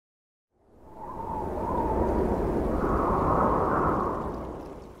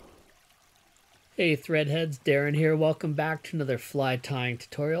Hey threadheads, Darren here. Welcome back to another fly tying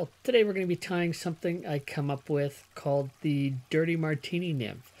tutorial. Today we're going to be tying something I come up with called the Dirty Martini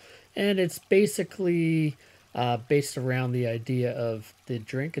Nymph. And it's basically based around the idea of the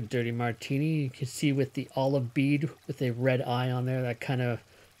drink, a dirty martini. You can see with the olive bead with a red eye on there, that kind of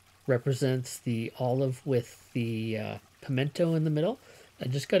represents the olive with the pimento in the middle. I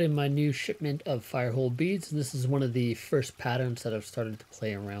just got in my new shipment of Firehole beads, and this is one of the first patterns that I've started to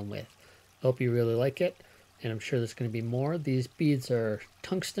play around with. Hope you really like it, and I'm sure there's going to be more. These beads are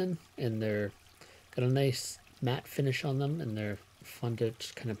tungsten, and they're got a nice matte finish on them, and they're fun to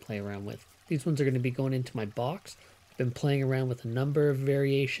just kind of play around with. These ones are going to be going into my box. I've been playing around with a number of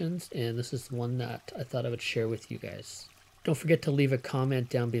variations, and this is the one that I thought I would share with you guys. Don't forget to leave a comment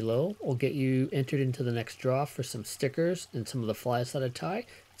down below. I'll get you entered into the next draw for some stickers and some of the flies that I tie.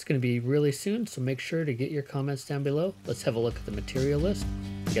 It's going to be really soon, so make sure to get your comments down below. Let's have a look at the material list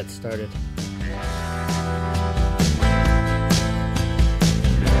and get started.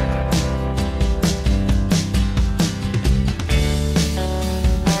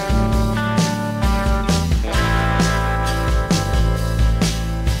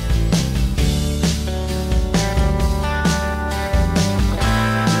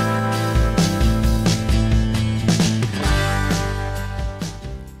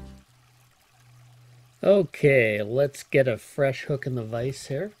 Okay, let's get a fresh hook in the vise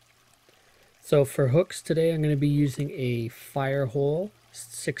here. So for hooks today, I'm going to be using a Firehole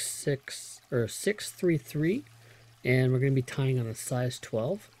 633, and we're going to be tying on a size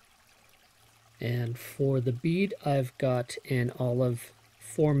 12. And for the bead, I've got an olive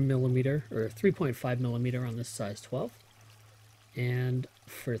 4mm or 3.5mm on this size 12. And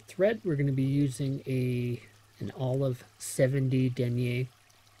for thread, we're going to be using an olive 70 denier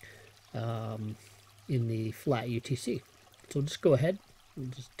in the flat UTC. So we'll just go ahead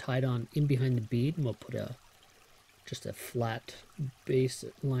and just tie it on in behind the bead, and we'll put just a flat base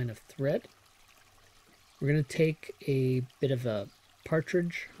line of thread. We're going to take a bit of a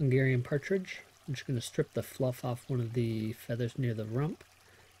partridge, Hungarian partridge. I'm just going to strip the fluff off one of the feathers near the rump.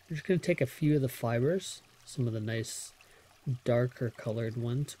 I'm just going to take a few of the fibers, some of the nice darker colored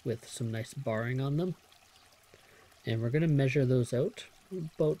ones with some nice barring on them, and we're going to measure those out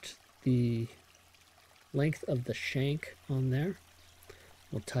about the length of the shank on there.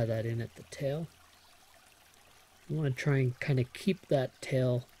 We'll tie that in at the tail. You want to try and kind of keep that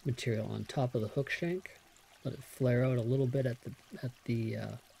tail material on top of the hook shank. Let it flare out a little bit at the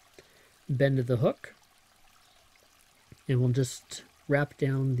bend of the hook. And we'll just wrap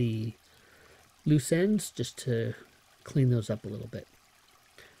down the loose ends just to clean those up a little bit.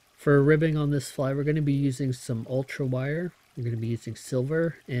 For ribbing on this fly, we're going to be using some ultra wire. We're going to be using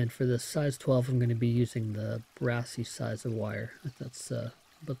silver, and for the size 12, I'm going to be using the brassy size of wire. That's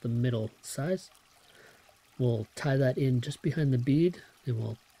about the middle size. We'll tie that in just behind the bead, and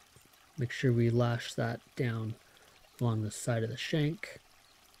we'll make sure we lash that down along the side of the shank.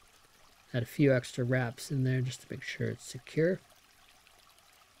 Add a few extra wraps in there just to make sure it's secure.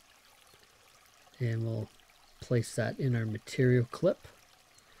 And we'll place that in our material clip.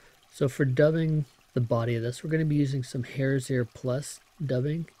 So for dubbing the body of this, we're going to be using some Hare's Ear Plus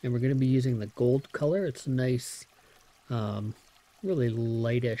dubbing, and we're going to be using the gold color. It's a nice, really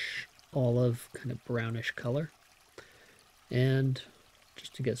lightish olive, kind of brownish color. And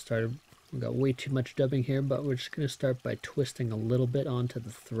just to get started, we've got way too much dubbing here, but we're just going to start by twisting a little bit onto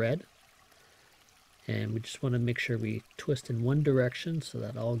the thread. And we just want to make sure we twist in one direction so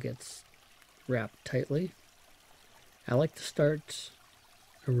that all gets wrapped tightly. I like to start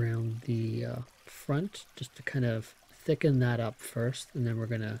around the front just to kind of thicken that up first, and then we're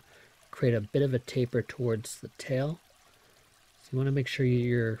going to create a bit of a taper towards the tail. So you want to make sure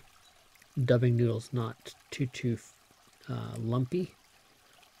your dubbing noodle's not too lumpy.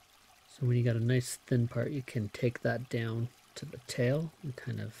 So when you got a nice thin part, you can take that down to the tail and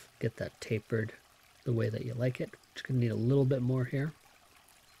kind of get that tapered the way that you like it. Just going to need a little bit more here.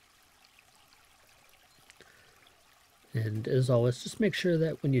 And as always, just make sure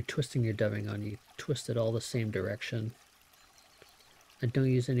that when you're twisting your dubbing on, you twist it all the same direction. I don't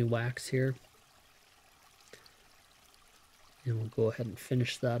use any wax here. And we'll go ahead and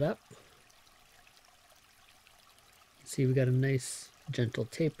finish that up. See, we got a nice gentle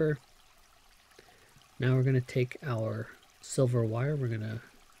taper. Now we're going to take our silver wire. We're going to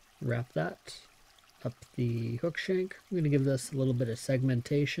wrap that up the hook shank. I'm going to give this a little bit of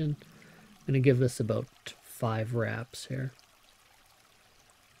segmentation. I'm going to give this about 5 wraps here.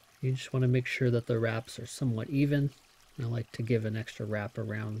 You just want to make sure that the wraps are somewhat even. I like to give an extra wrap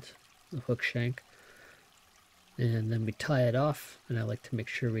around the hook shank. And then we tie it off, and I like to make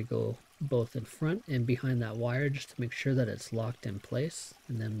sure we go both in front and behind that wire just to make sure that it's locked in place,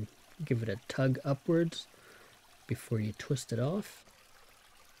 and then give it a tug upwards before you twist it off.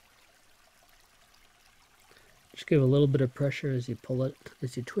 Just give a little bit of pressure as you pull it,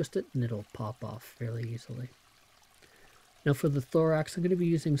 as you twist it, and it'll pop off fairly easily. Now for the thorax, I'm going to be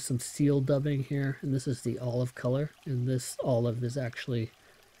using some seal dubbing here, and this is the olive color, and this olive is actually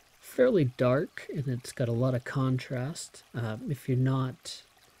fairly dark and it's got a lot of contrast. If you're not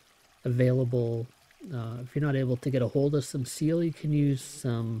available, if you're not able to get a hold of some seal, you can use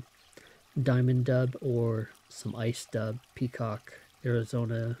some diamond dub or some ice dub. Peacock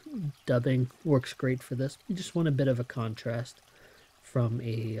Arizona dubbing works great for this. You just want a bit of a contrast from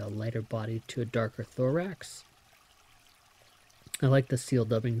a lighter body to a darker thorax. I like the seal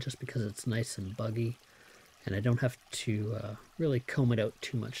dubbing just because it's nice and buggy, and I don't have to really comb it out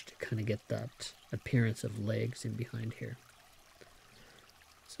too much to kind of get that appearance of legs in behind here.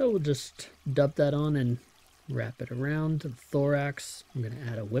 So we'll just dub that on and wrap it around the thorax. I'm going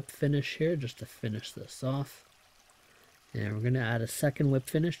to add a whip finish here just to finish this off. And we're going to add a second whip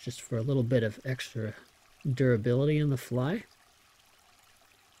finish just for a little bit of extra durability in the fly.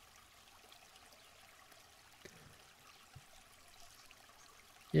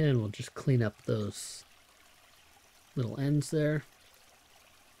 And we'll just clean up those little ends there.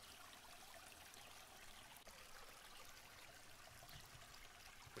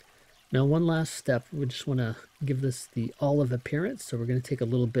 Now one last step, we just want to give this the olive appearance, so we're going to take a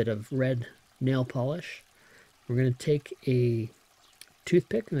little bit of red nail polish. We're going to take a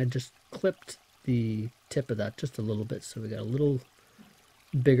toothpick, and I just clipped the tip of that just a little bit so we got a little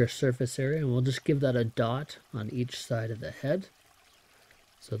bigger surface area, and we'll just give that a dot on each side of the head.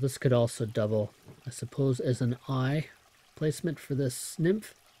 So this could also double, I suppose, as an eye placement for this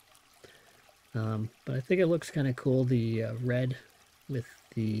nymph. But I think it looks kind of cool, the red with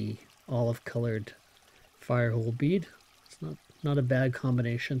the olive colored Firehole bead. It's not a bad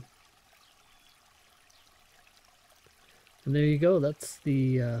combination. And there you go, that's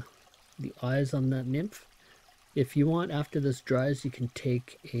the eyes on that nymph. If you want, after this dries, you can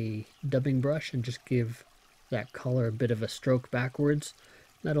take a dubbing brush and just give that color a bit of a stroke backwards.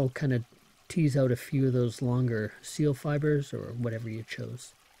 That'll kind of tease out a few of those longer seal fibers or whatever you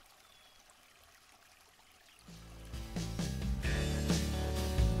chose.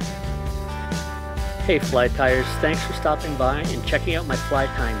 Hey fly tyers, thanks for stopping by and checking out my fly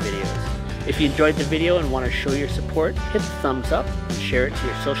tying videos. If you enjoyed the video and want to show your support, hit the thumbs up and share it to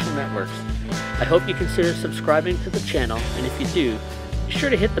your social networks. I hope you consider subscribing to the channel, and if you do, be sure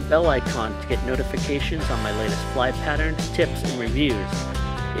to hit the bell icon to get notifications on my latest fly patterns, tips, and reviews.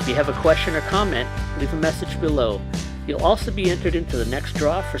 If you have a question or comment, leave a message below. You'll also be entered into the next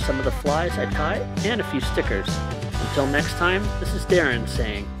draw for some of the flies I tie and a few stickers. Until next time, this is Darren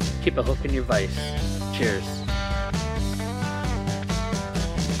saying, keep a hook in your vise. Cheers.